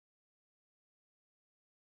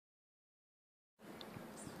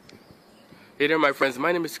Hey there my friends,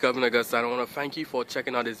 my name is Kelvin Augusta and I want to thank you for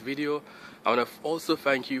checking out this video. I want to also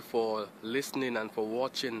thank you for listening and for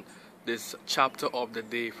watching this chapter of the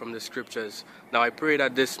day from the scriptures. Now I pray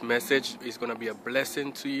that this message is going to be a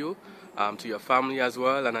blessing to you, to your family as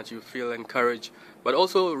well, and that you feel encouraged. But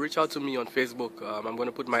also reach out to me on Facebook. I'm going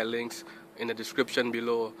to put my links in the description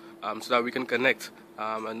below so that we can connect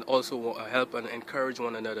and also help and encourage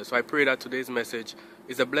one another. So I pray that today's message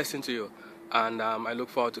is a blessing to you. And I look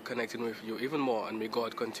forward to connecting with you even more, and may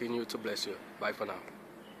God continue to bless you. Bye for now.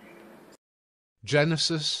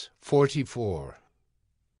 Genesis 44.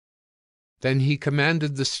 Then he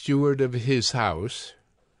commanded the steward of his house,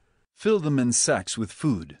 "Fill the men's sacks with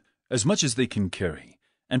food, as much as they can carry,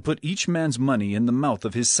 and put each man's money in the mouth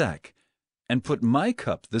of his sack, and put my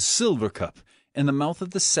cup, the silver cup, in the mouth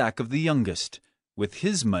of the sack of the youngest, with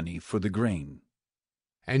his money for the grain."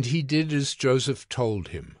 And he did as Joseph told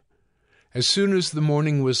him. As soon as the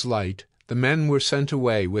morning was light, the men were sent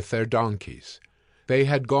away with their donkeys. They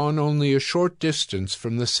had gone only a short distance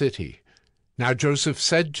from the city. Now Joseph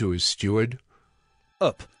said to his steward,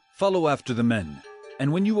 "Up, follow after the men,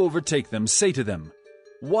 and when you overtake them, say to them,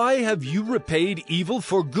 'Why have you repaid evil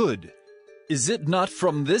for good? Is it not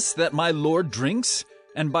from this that my Lord drinks,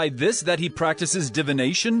 and by this that he practices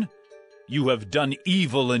divination? You have done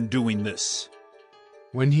evil in doing this.'"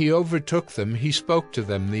 When he overtook them, he spoke to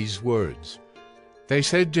them these words. They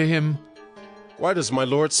said to him, "Why does my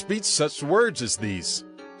lord speak such words as these?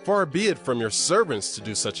 Far be it from your servants to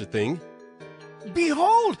do such a thing."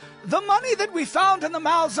 "Behold, the money that we found in the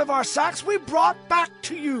mouths of our sacks we brought back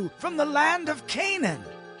to you from the land of Canaan."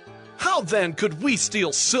 "How then could we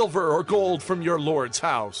steal silver or gold from your lord's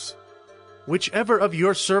house?" "Whichever of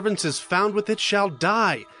your servants is found with it shall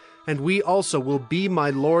die, and we also will be my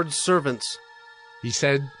lord's servants." He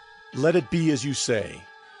said, "Let it be as you say.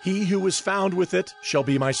 He who is found with it shall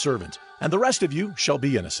be my servant, and the rest of you shall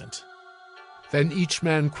be innocent." Then each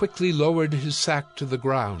man quickly lowered his sack to the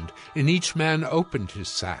ground, and each man opened his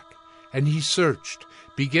sack. And he searched,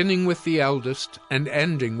 beginning with the eldest and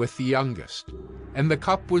ending with the youngest. And the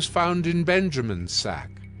cup was found in Benjamin's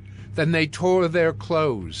sack. Then they tore their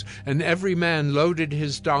clothes, and every man loaded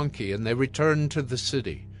his donkey, and they returned to the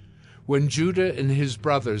city. When Judah and his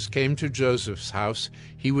brothers came to Joseph's house,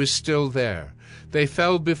 he was still there. They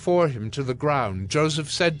fell before him to the ground.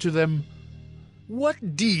 Joseph said to them,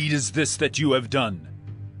 "What deed is this that you have done?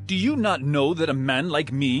 Do you not know that a man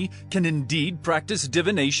like me can indeed practice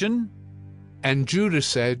divination?" And Judah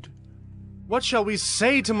said, "What shall we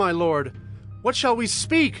say to my lord? What shall we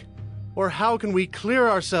speak? Or how can we clear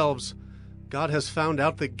ourselves? God has found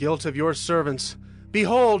out the guilt of your servants.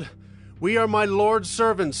 Behold, we are my lord's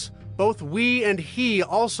servants, both we and he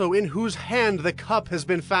also in whose hand the cup has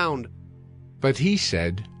been found." But he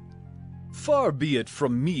said, "Far be it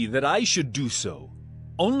from me that I should do so.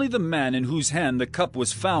 Only the man in whose hand the cup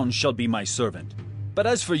was found shall be my servant. But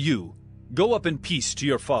as for you, go up in peace to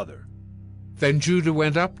your father." Then Judah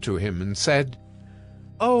went up to him and said,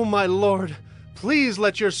 "O my lord, please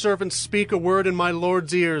let your servant speak a word in my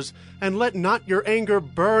lord's ears, and let not your anger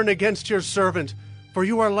burn against your servant, for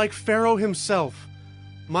you are like Pharaoh himself.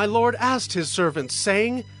 My lord asked his servants,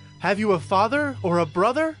 saying, 'Have you a father or a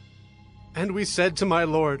brother?' And we said to my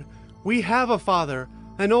lord, 'We have a father,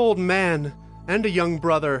 an old man, and a young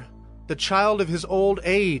brother, the child of his old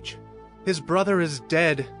age. His brother is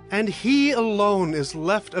dead, and he alone is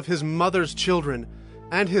left of his mother's children,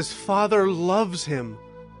 and his father loves him.'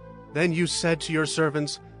 Then you said to your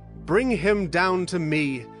servants, 'Bring him down to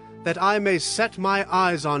me, that I may set my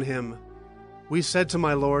eyes on him.' We said to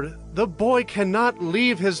my lord, 'The boy cannot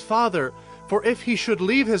leave his father, for if he should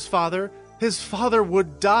leave his father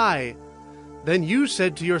would die.' Then you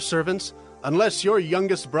said to your servants, 'Unless your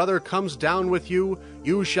youngest brother comes down with you,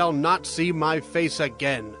 you shall not see my face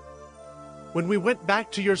again.' When we went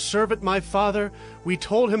back to your servant my father, we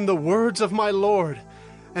told him the words of my lord.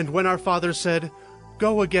 And when our father said,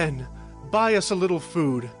 'Go again, buy us a little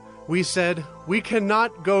food,' we said, 'We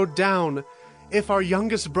cannot go down. If our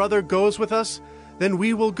youngest brother goes with us, then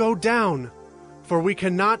we will go down. For we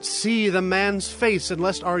cannot see the man's face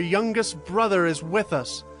unless our youngest brother is with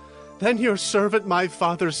us.' Then your servant my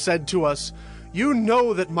father said to us, 'You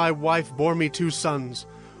know that my wife bore me 2 sons.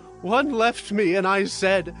 One left me, and I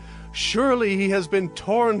said, Surely he has been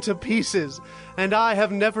torn to pieces, and I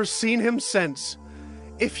have never seen him since.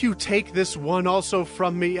 If you take this one also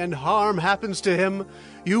from me, and harm happens to him,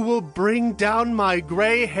 you will bring down my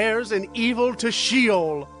gray hairs in evil to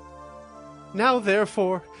Sheol. Now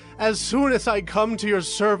therefore, as soon as I come to your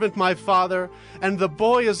servant my father, and the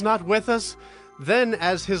boy is not with us, Then,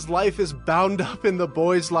 as his life is bound up in the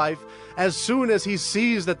boy's life, as soon as he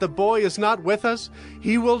sees that the boy is not with us,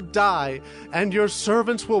 he will die, and your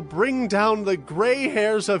servants will bring down the gray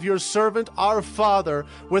hairs of your servant our father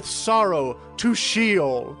with sorrow to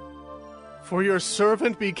Sheol. For your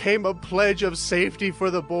servant became a pledge of safety for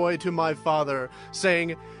the boy to my father,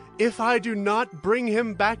 saying, If I do not bring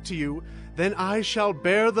him back to you, then I shall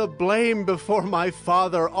bear the blame before my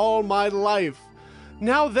father all my life.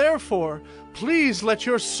 Now therefore, please let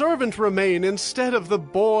your servant remain instead of the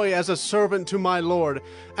boy as a servant to my lord,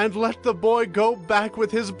 and let the boy go back with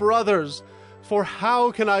his brothers. For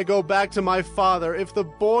how can I go back to my father if the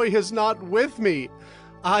boy is not with me?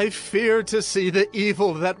 I fear to see the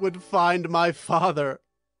evil that would find my father.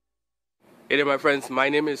 Hey there, my friends. My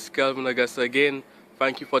name is Kelvin Augusta again.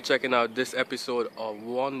 Thank you for checking out this episode of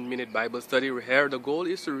 1 Minute Bible Study. Here, the goal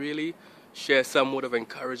is to really share some word of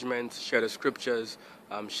encouragement, share the scriptures,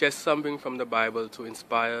 share something from the Bible to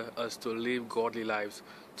inspire us to live godly lives,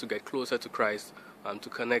 to get closer to Christ, to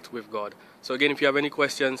connect with God. So again, if you have any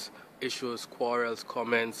questions, issues, quarrels,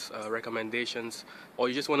 comments, recommendations, or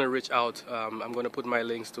you just want to reach out, I'm going to put my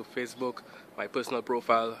links to Facebook, my personal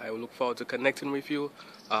profile. I will look forward to connecting with you,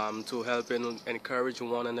 to help and encourage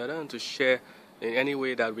one another and to share in any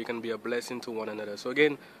way that we can be a blessing to one another. So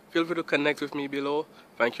again, feel free to connect with me below.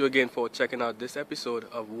 Thank you again for checking out this episode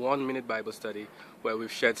of 1 Minute Bible Study, where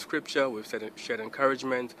we've shared scripture, we've shared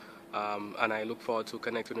encouragement, and I look forward to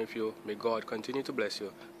connecting with you. May God continue to bless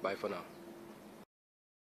you. Bye for now.